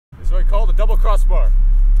crossbar.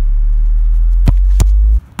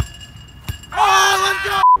 Oh, let's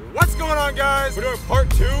go! What's going on, guys? We're doing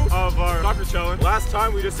part 2 of our soccer challenge. Last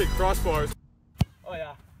time we just did crossbars. Oh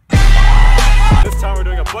yeah. This time we're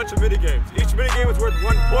doing a bunch of mini games. Each mini game is worth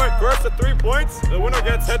 1 point. First to 3 points, the winner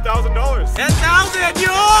gets $10,000. 10,000,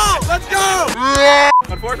 yo! Let's go!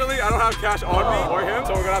 Unfortunately, I don't have cash on me or him,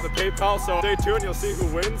 so we're gonna have to PayPal. So stay tuned, you'll see who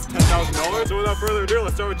wins $10,000. So without further ado,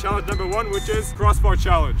 let's start with challenge number 1, which is crossbar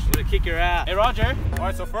challenge. I'm gonna kick your ass. Hey, Roger. All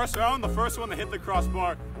right, so first round, the first one to hit the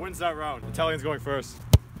crossbar wins that round. Italian's going first.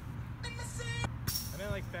 I mean,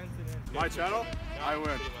 like fence it in. My channel, No, I win.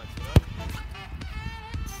 pretty much, you know?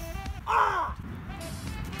 Ah!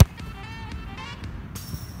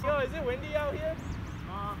 Yo, is it windy out here?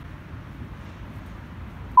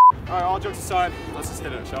 Alright, all jokes aside, let's just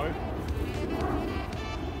hit it, shall we?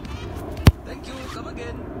 Thank you, come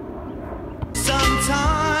again.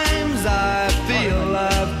 Sometimes I feel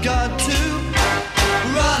I've got to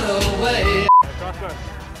run away. Crossbar. I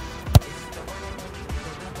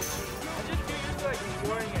just feel used to like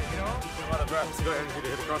scoring it, you know? A lot of breath. It's good energy to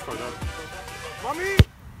hit the crossbar, though. Mommy!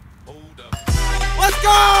 Hold up. Let's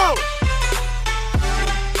go!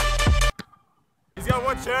 He's got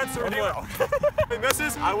 1 chance to redeem it. If he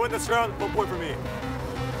misses, I win this round. 1 point for me.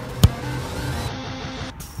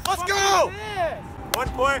 Let's go! 1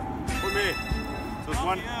 point for me. So it's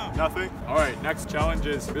 1-0. Alright, next challenge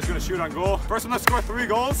is we're just gonna shoot on goal. First one to score 3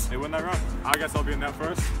 goals, they win that round. I guess I'll be in net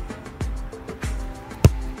first.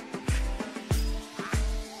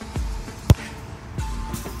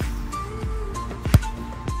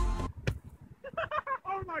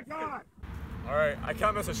 Oh my god! Alright, I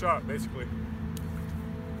can't miss a shot, basically.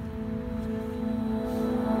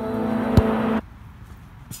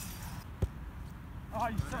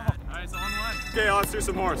 Alright, so 1-1. Okay, let's do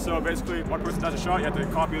some more. So basically, one person does a shot, you have to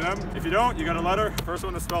copy them. If you don't, you got a letter. First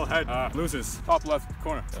one to spell head loses. Top left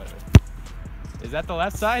corner. Is that the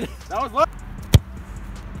left side? That was left.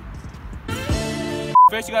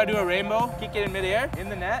 First, you gotta do a rainbow. Kick it in midair, in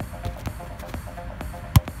the net.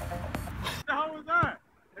 What the hell was that?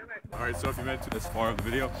 Alright, so if you made it to this far of the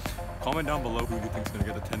video, comment down below who you think is gonna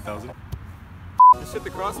get the 10,000. Just hit the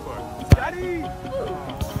crossbar. Daddy!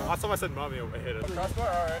 Last time I said mommy, I hit it. Crossbar,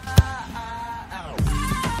 alright.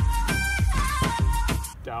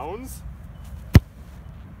 Downs.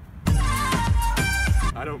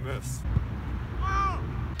 I don't miss.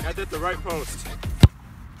 I did the right post.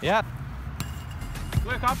 Yeah.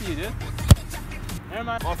 What copy you, dude? Never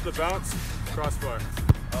mind. Off the bounce, crossbar.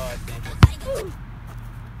 Oh, I see.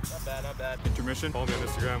 Not bad, not bad. Intermission. Follow me on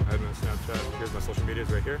Instagram. I have my Snapchat. Here's my social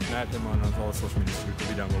medias right here. Add him on all the social medias too. It'll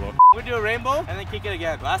be down below. We're gonna do a rainbow and then kick it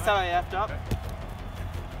again. Last time I effed up. Okay.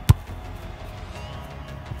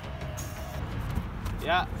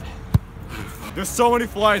 Yeah. There's so many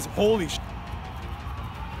flies. Holy sh.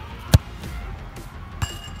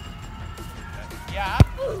 Yeah.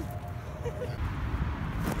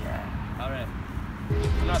 Alright.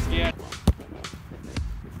 I'm not scared.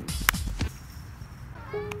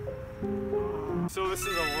 So this is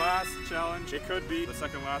the last challenge. It could be the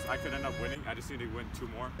second last. I could end up winning. I just need to win 2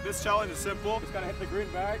 more. This challenge is simple. Just gotta hit the green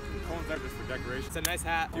bag. The cone's there just for decoration. It's a nice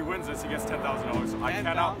hat. If he wins this, he gets $10,000. So I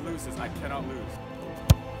cannot lose this. I cannot lose.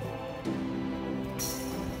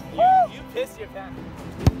 You pissed your pants.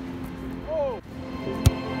 Oh.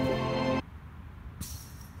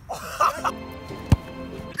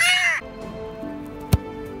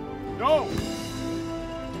 No!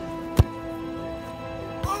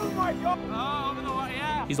 Oh my god! Oh, over the wire,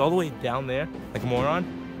 yeah. He's all the way down there, like a moron.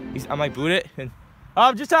 I'm like, boot it, and oh,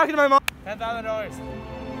 I'm just talking to my mom. $10,000.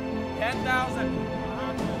 10,000.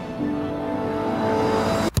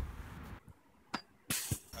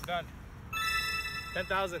 I'm done.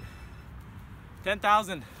 10,000.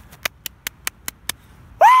 10,000.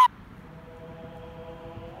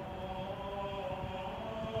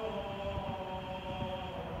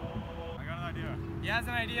 I got an idea. He has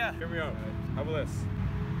an idea. Hear me out. How about this?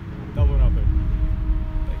 Double or nothing.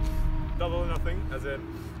 Like, double or nothing, as in,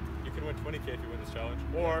 you can win 20K if you win this challenge,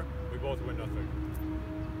 or we both win nothing.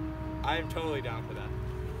 I am totally down for that.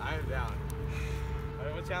 I am down.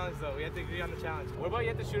 Alright, what challenge though? We have to agree on the challenge. What about you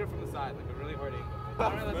have to shoot it from the side, like a really hard angle?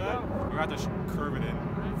 Alright, let's go. We're gonna have to curve it in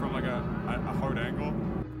from like a hard angle.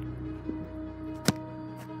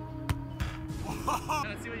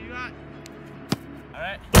 Let's see what you got.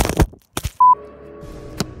 Alright.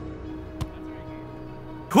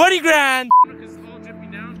 20 grand! Because it's all dripping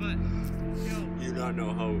down, but You don't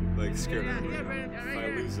know how like scared I am right now. If I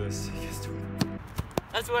lose this, he gets to win.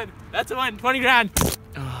 that's a win. That's a win. 20 grand.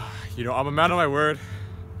 You know, I'm a man of my word.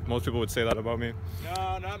 Most people would say that about me.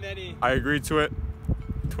 No, not many. I agreed to it.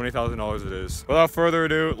 $20,000 it is. Without further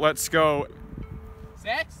ado, let's go.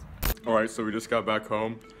 Sex? All right, so we just got back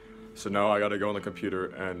home. So now I gotta go on the computer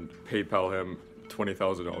and PayPal him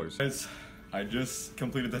 $20,000. Guys, I just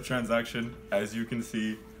completed the transaction. As you can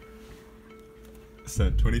see, it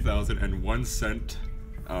said 20,001 cent.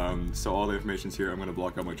 So all the information's here. I'm gonna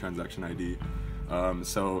block out my transaction ID.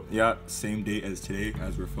 So yeah, same date as today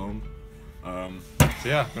as we're filmed. So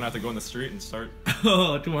yeah, I'm gonna have to go in the street and start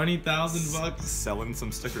Oh, 20,000 bucks. selling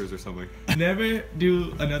some stickers or something. Never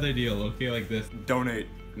do another deal, okay, like this. Donate,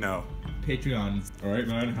 no. Patreon. All right,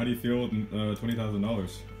 man, how do you feel with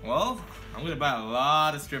 $20,000? Well, I'm gonna buy a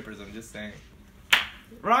lot of strippers, I'm just saying.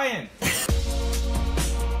 Ryan!